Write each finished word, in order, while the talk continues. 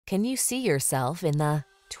Can you see yourself in the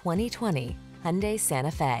 2020 Hyundai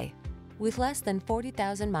Santa Fe? With less than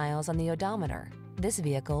 40,000 miles on the odometer, this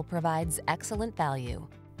vehicle provides excellent value.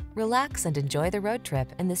 Relax and enjoy the road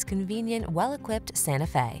trip in this convenient, well-equipped Santa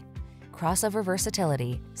Fe. Crossover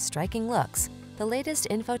versatility, striking looks, the latest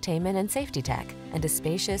infotainment and safety tech, and a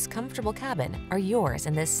spacious, comfortable cabin are yours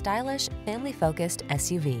in this stylish, family-focused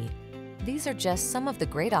SUV. These are just some of the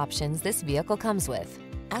great options this vehicle comes with: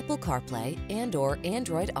 Apple CarPlay and/or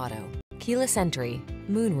Android Auto, keyless entry,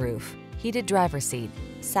 moonroof, heated driver's seat,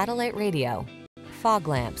 satellite radio, fog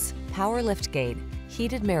lamps, power liftgate,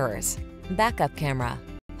 heated mirrors, backup camera,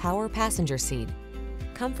 power passenger seat.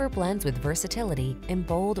 Comfort blends with versatility in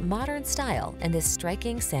bold, modern style in this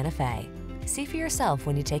striking Santa Fe. See for yourself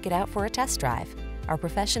when you take it out for a test drive. Our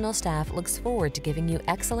professional staff looks forward to giving you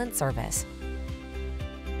excellent service.